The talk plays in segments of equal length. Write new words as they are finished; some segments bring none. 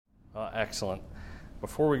Excellent.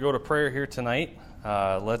 Before we go to prayer here tonight,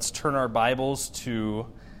 let's turn our Bibles to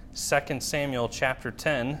 2 Samuel chapter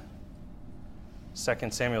 10. 2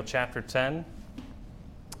 Samuel chapter 10.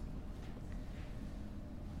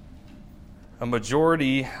 A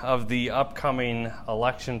majority of the upcoming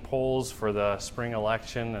election polls for the spring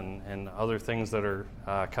election and other things that are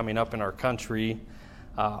coming up in our country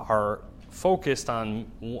are focused on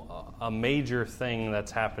a major thing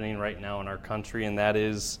that's happening right now in our country, and that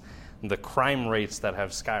is the crime rates that have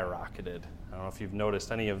skyrocketed. I don't know if you've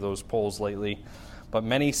noticed any of those polls lately, but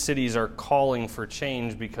many cities are calling for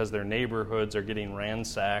change because their neighborhoods are getting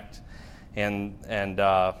ransacked, and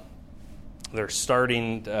they're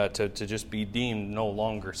starting to just be deemed no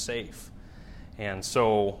longer safe. And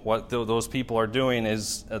so what those people are doing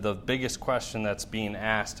is the biggest question that's being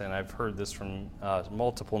asked, and I've heard this from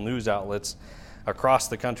multiple news outlets across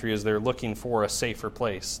the country, is they're looking for a safer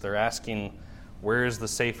place. They're asking, where is the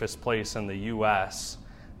safest place in the U.S.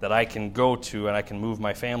 that I can go to and I can move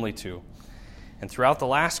my family to? And throughout the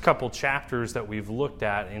last couple chapters that we've looked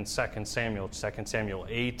at in 2 Samuel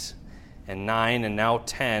 8 and 9 and now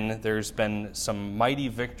 10, there's been some mighty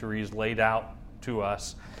victories laid out to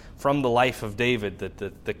us from the life of David,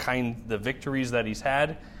 the victories that he's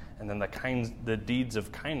had, and then the deeds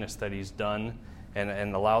of kindness that he's done,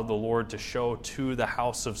 and allowed the Lord to show to the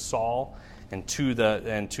house of Saul and to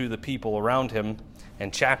the people around him.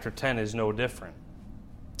 And chapter 10 is no different.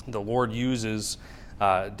 The Lord uses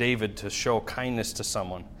David to show kindness to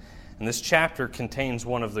someone. And this chapter contains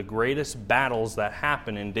one of the greatest battles that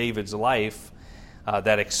happen in David's life,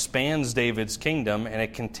 that expands David's kingdom, and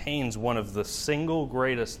it contains one of the single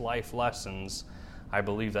greatest life lessons I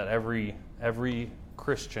believe that every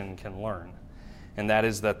Christian can learn. And that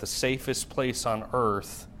is that the safest place on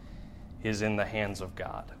earth is in the hands of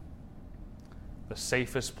God. The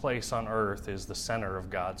safest place on earth is the center of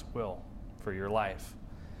God's will for your life.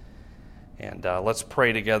 And let's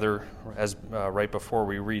pray together as right before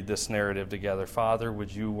we read this narrative together. Father,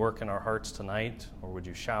 would you work in our hearts tonight, or would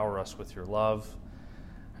you shower us with your love?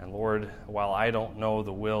 And Lord, while I don't know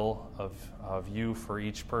the will of you for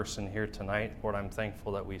each person here tonight, Lord, I'm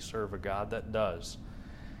thankful that we serve a God that does.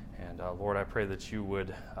 And Lord, I pray that you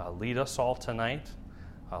would lead us all tonight.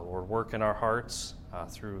 Lord, work in our hearts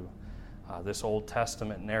through this Old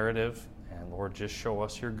Testament narrative. And Lord, just show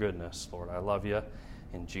us your goodness. Lord, I love you.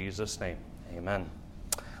 In Jesus' name, amen.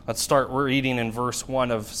 Let's start reading in verse 1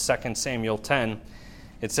 of 2 Samuel 10.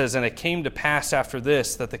 It says, "And it came to pass after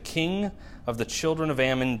this that the king of the children of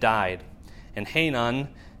Ammon died, and Hanun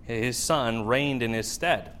his son reigned in his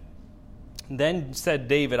stead. Then said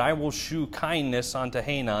David, I will shew kindness unto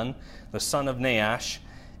Hanun the son of Nahash,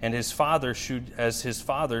 and his father shewed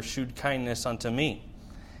kindness unto me.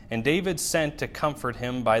 And David sent to comfort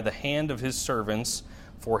him by the hand of his servants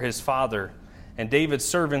for his father. And David's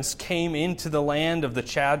servants came into the land of the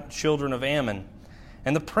children of Ammon.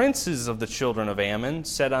 And the princes of the children of Ammon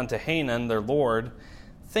said unto Hanun their lord,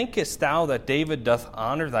 Thinkest thou that David doth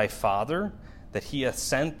honor thy father, that he hath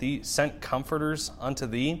sent comforters unto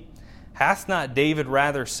thee? Hath not David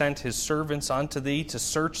rather sent his servants unto thee to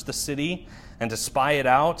search the city, and to spy it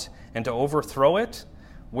out, and to overthrow it?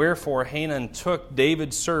 Wherefore Hanun took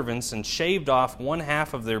David's servants, and shaved off one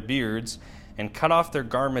half of their beards, and cut off their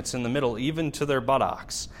garments in the middle, even to their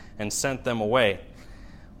buttocks, and sent them away.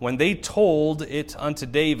 When they told it unto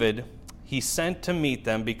David, he sent to meet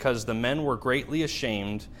them, because the men were greatly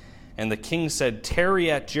ashamed. And the king said, Tarry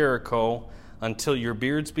at Jericho until your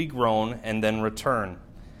beards be grown, and then return.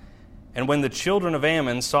 And when the children of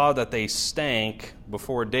Ammon saw that they stank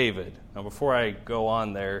before David." Now, before I go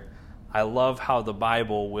on there, I love how the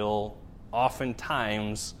Bible will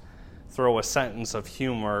oftentimes throw a sentence of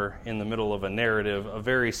humor in the middle of a narrative, a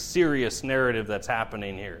very serious narrative that's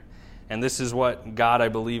happening here. And this is what God, I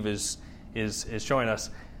believe, is showing us.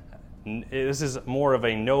 This is more of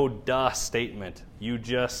a no-duh statement. You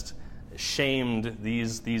just shamed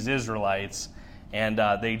these Israelites, and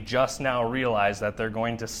they just now realize that they're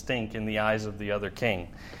going to stink in the eyes of the other king.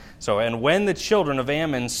 So, and when the children of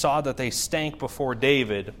Ammon saw that they stank before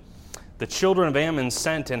David, the children of Ammon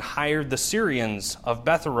sent and hired the Syrians of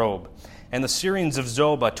Betharob, and the Syrians of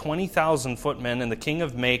Zobah, 20,000 footmen, and the king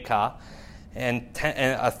of Maacah, and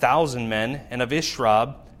 1,000 men, and of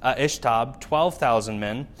Ishtab, 12,000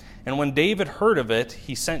 men. And when David heard of it,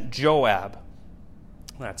 he sent Joab.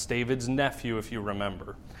 That's David's nephew, if you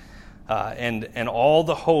remember. And all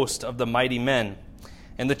the host of the mighty men.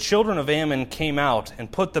 And the children of Ammon came out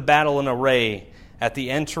and put the battle in array at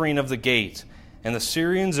the entering of the gate. And the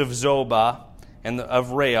Syrians of Zobah and of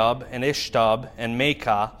Rehob and Ishtab and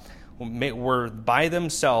Maacah were by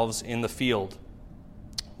themselves in the field.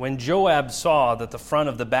 When Joab saw that the front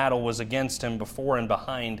of the battle was against him before and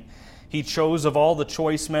behind, he chose of all the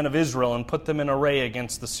choice men of Israel and put them in array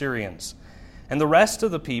against the Syrians. And the rest of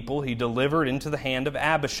the people he delivered into the hand of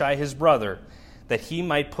Abishai his brother, that he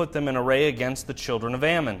might put them in array against the children of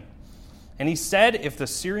Ammon. And he said, If the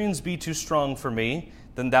Syrians be too strong for me,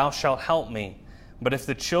 then thou shalt help me. But if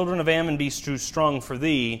the children of Ammon be too strong for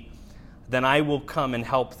thee, then I will come and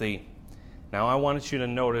help thee. Now I want you to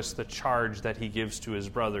notice the charge that he gives to his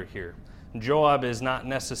brother here. Joab is not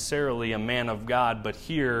necessarily a man of God, but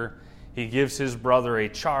here he gives his brother a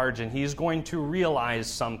charge, and he's going to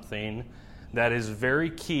realize something that is very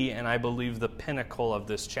key, and I believe the pinnacle of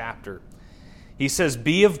this chapter. He says,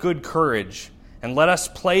 Be of good courage, and let us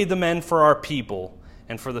play the men for our people,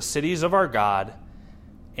 and for the cities of our God,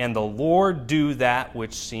 and the Lord do that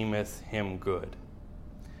which seemeth him good.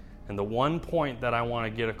 And the one point that I want to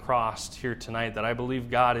get across here tonight, that I believe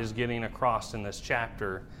God is getting across in this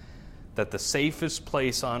chapter, that the safest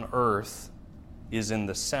place on earth is in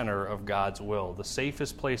the center of God's will. The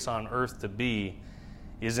safest place on earth to be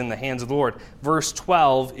is in the hands of the Lord. Verse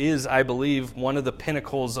 12 is, I believe, one of the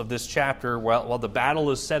pinnacles of this chapter. While the battle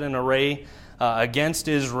is set in array against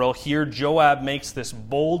Israel, here Joab makes this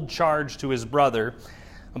bold charge to his brother,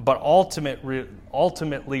 but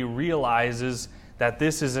ultimately realizes that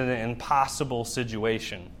this is an impossible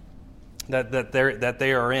situation that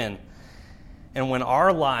they are in. And when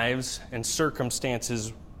our lives and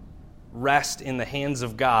circumstances rest in the hands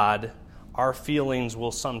of God, our feelings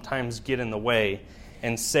will sometimes get in the way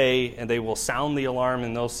and they will sound the alarm,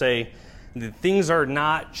 and they'll say, things are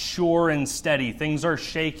not sure and steady. Things are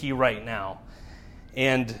shaky right now.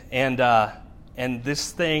 And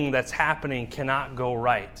this thing that's happening cannot go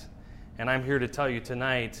right. And I'm here to tell you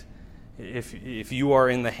tonight, if you are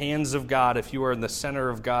in the hands of God, if you are in the center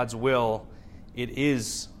of God's will, it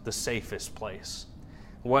is the safest place.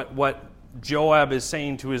 What Joab is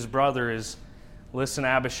saying to his brother is, listen,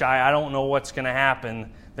 Abishai, I don't know what's going to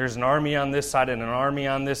happen. There's an army on this side and an army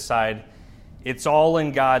on this side. It's all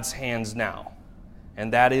in God's hands now.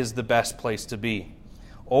 And that is the best place to be.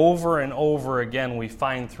 Over and over again, we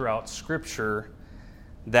find throughout Scripture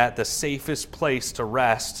that the safest place to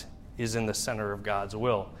rest is in the center of God's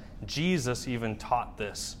will. Jesus even taught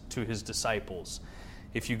this to his disciples.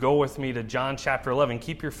 If you go with me to John chapter 11,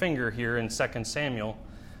 keep your finger here in 2 Samuel,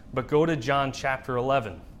 but go to John chapter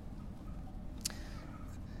 11.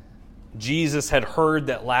 Jesus had heard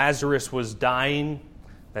that Lazarus was dying,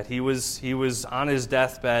 that he was on his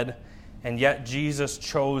deathbed, and yet Jesus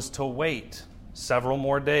chose to wait several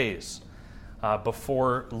more days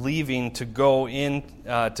before leaving to go in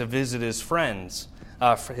to visit his friends.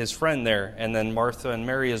 His friend there, and then Martha and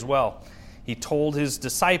Mary as well. He told his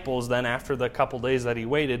disciples then, after the couple days that he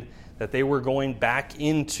waited, that they were going back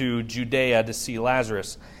into Judea to see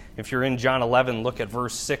Lazarus. If you're in John 11, look at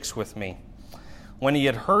verse 6 with me. When he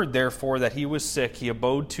had heard, therefore, that he was sick, he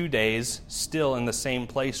abode 2 days, still in the same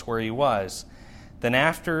place where he was. Then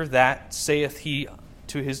after that saith he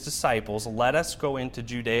to his disciples, Let us go into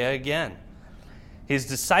Judea again. His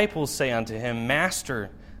disciples say unto him, Master,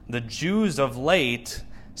 the Jews of late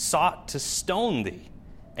sought to stone thee,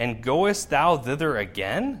 and goest thou thither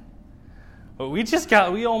again? But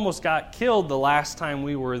we almost got killed the last time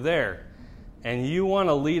we were there, and you want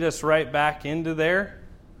to lead us right back into there?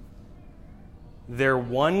 Their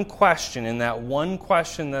one question, in that one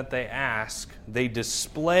question that they ask, they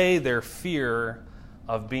display their fear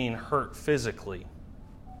of being hurt physically.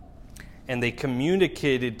 And they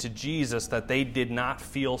communicated to Jesus that they did not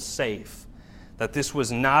feel safe, that this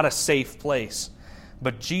was not a safe place.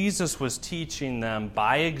 But Jesus was teaching them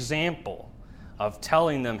by example of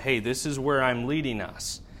telling them, hey, this is where I'm leading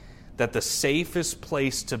us, that the safest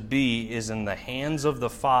place to be is in the hands of the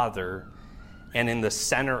Father and in the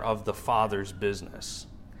center of the Father's business.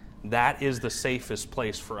 That is the safest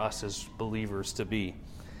place for us as believers to be.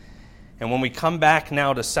 And when we come back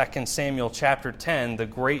now to 2 Samuel chapter 10, the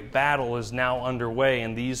great battle is now underway,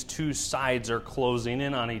 and these two sides are closing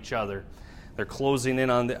in on each other. They're closing in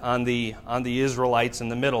on the Israelites in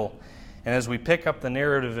the middle. And as we pick up the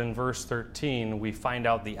narrative in verse 13, we find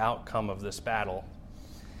out the outcome of this battle.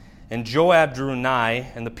 And Joab drew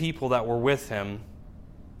nigh, and the people that were with him,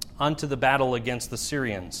 unto the battle against the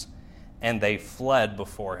Syrians, and they fled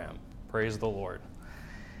before him. Praise the Lord.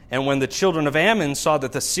 And when the children of Ammon saw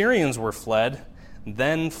that the Syrians were fled,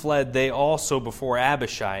 then fled they also before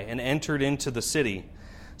Abishai, and entered into the city.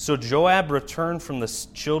 So Joab returned from the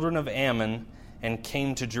children of Ammon and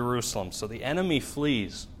came to Jerusalem. So the enemy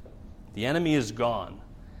flees. The enemy is gone.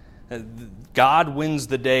 God wins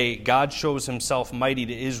the day. God shows himself mighty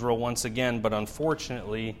to Israel once again, but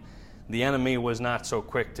unfortunately, the enemy was not so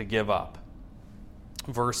quick to give up.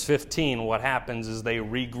 Verse 15, what happens is they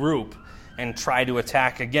regroup and try to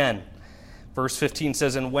attack again. Verse 15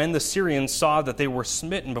 says, "And when the Syrians saw that they were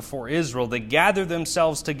smitten before Israel, they gathered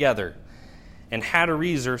themselves together. And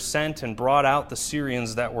Hadarezer sent and brought out the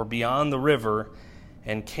Syrians that were beyond the river,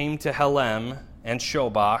 and came to Helem and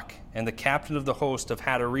Shobach, and the captain of the host of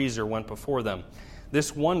Hadarezer went before them."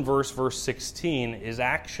 This one verse, verse 16, is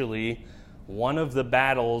actually one of the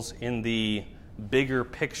battles in the bigger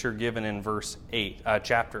picture given in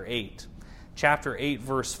chapter 8. Chapter 8,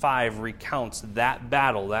 verse 5 recounts that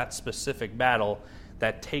battle, that specific battle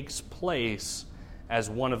that takes place as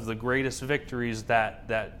one of the greatest victories that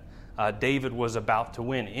David was about to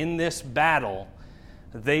win. In this battle,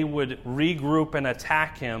 they would regroup and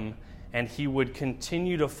attack him, and he would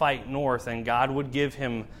continue to fight north, and God would give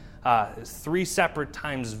him 3 separate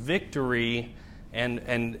times victory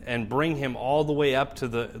and bring him all the way up to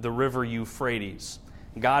the river Euphrates.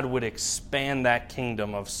 God would expand that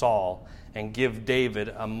kingdom of Saul and give David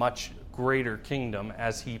a much greater kingdom,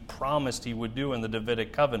 as he promised he would do in the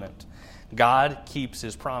Davidic covenant. God keeps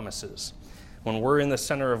his promises. When we're in the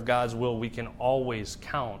center of God's will, we can always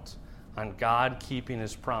count on God keeping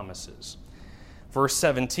his promises. Verse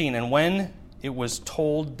 17, "And when it was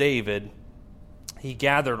told David, he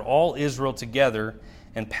gathered all Israel together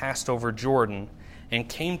and passed over Jordan and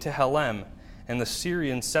came to Helem. And the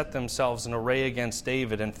Syrians set themselves in array against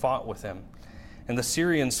David and fought with him. And the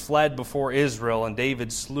Syrians fled before Israel, and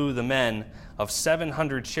David slew the men of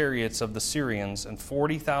 700 chariots of the Syrians and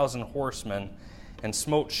 40,000 horsemen, and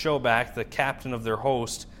smote Shobach, the captain of their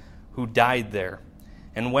host, who died there.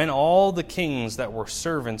 And when all the kings that were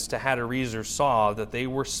servants to Hadarezer saw that they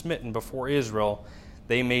were smitten before Israel,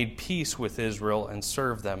 they made peace with Israel and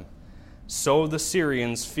served them. So the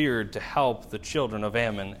Syrians feared to help the children of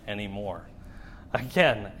Ammon anymore."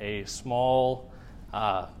 Again, a small,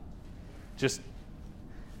 we're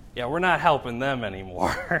not helping them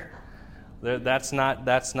anymore. That's not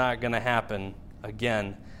going to happen.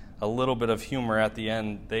 Again, a little bit of humor at the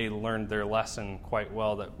end. They learned their lesson quite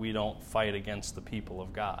well, that we don't fight against the people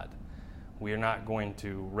of God. We are not going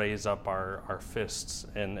to raise up our fists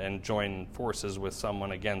and join forces with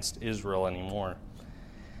someone against Israel anymore.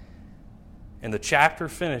 And the chapter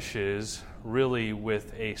finishes really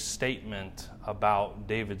with a statement about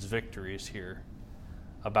David's victories here,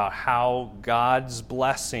 about how God's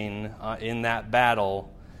blessing in that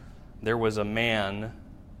battle. There was a man,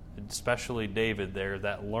 especially David there,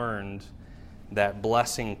 that learned that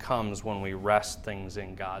blessing comes when we rest things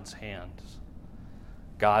in God's hands.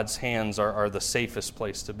 God's hands are the safest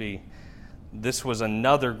place to be. This was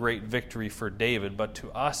another great victory for David, but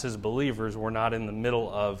to us as believers, we're not in the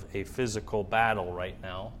middle of a physical battle right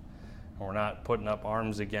now. We're not putting up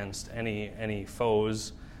arms against any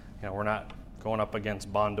foes. We're not going up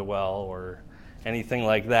against Bonduel or anything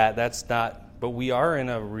like that. That's not. But we are in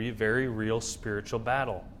a very real spiritual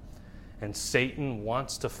battle. And Satan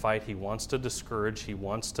wants to fight. He wants to discourage. He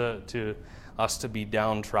wants us to be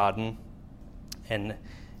downtrodden.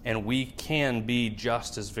 And we can be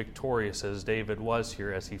just as victorious as David was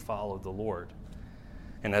here as he followed the Lord.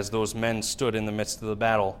 And as those men stood in the midst of the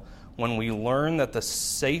battle, when we learn that the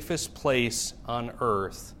safest place on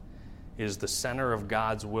earth is the center of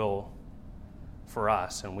God's will for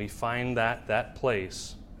us, and we find that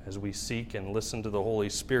place as we seek and listen to the Holy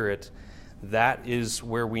Spirit, that is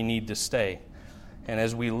where we need to stay. And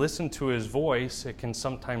as we listen to his voice, it can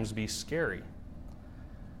sometimes be scary.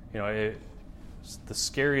 The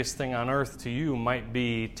scariest thing on earth to you might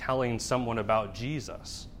be telling someone about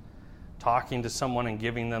Jesus, talking to someone and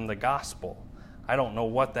giving them the gospel. I don't know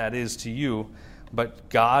what that is to you, but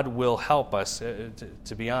God will help us.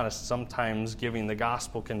 To be honest, sometimes giving the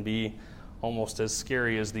gospel can be almost as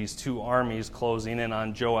scary as these two armies closing in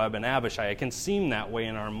on Joab and Abishai. It can seem that way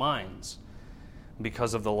in our minds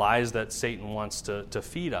because of the lies that Satan wants to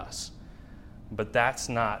feed us. But that's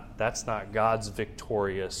not God's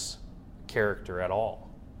victorious character at all.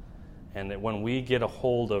 And that when we get a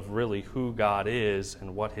hold of really who God is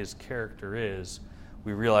and what his character is,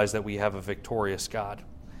 we realize that we have a victorious God.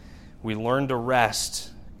 We learn to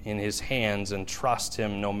rest in his hands and trust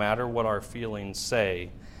him no matter what our feelings say.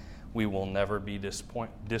 We will never be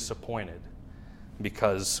disappointed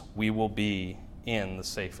because we will be in the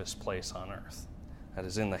safest place on earth. That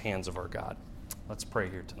is in the hands of our God. Let's pray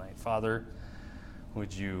here tonight. Father,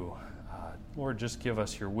 would you, Lord, just give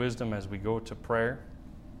us your wisdom as we go to prayer,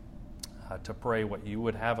 to pray what you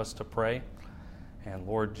would have us to pray, and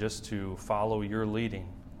Lord, just to follow your leading.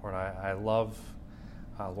 Lord, I love,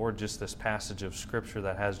 Lord, just this passage of Scripture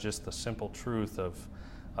that has just the simple truth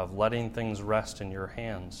of letting things rest in your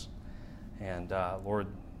hands. And Lord,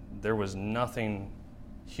 there was nothing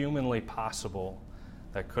humanly possible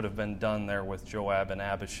that could have been done there with Joab and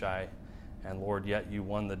Abishai. And Lord, yet you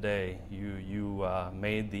won the day. You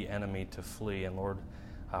made the enemy to flee. And Lord,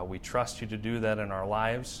 we trust you to do that in our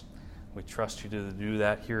lives. We trust you to do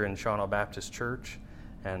that here in Shawano Baptist Church.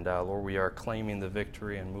 And Lord, we are claiming the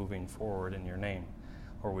victory and moving forward in your name.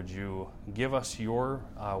 Or would you give us your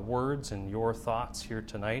words and your thoughts here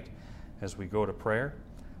tonight as we go to prayer?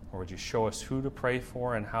 Or would you show us who to pray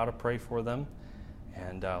for and how to pray for them?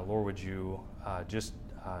 And Lord, would you just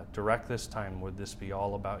direct this time? Would this be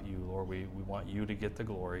all about you? Lord, we want you to get the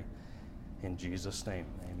glory. In Jesus' name,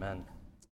 amen.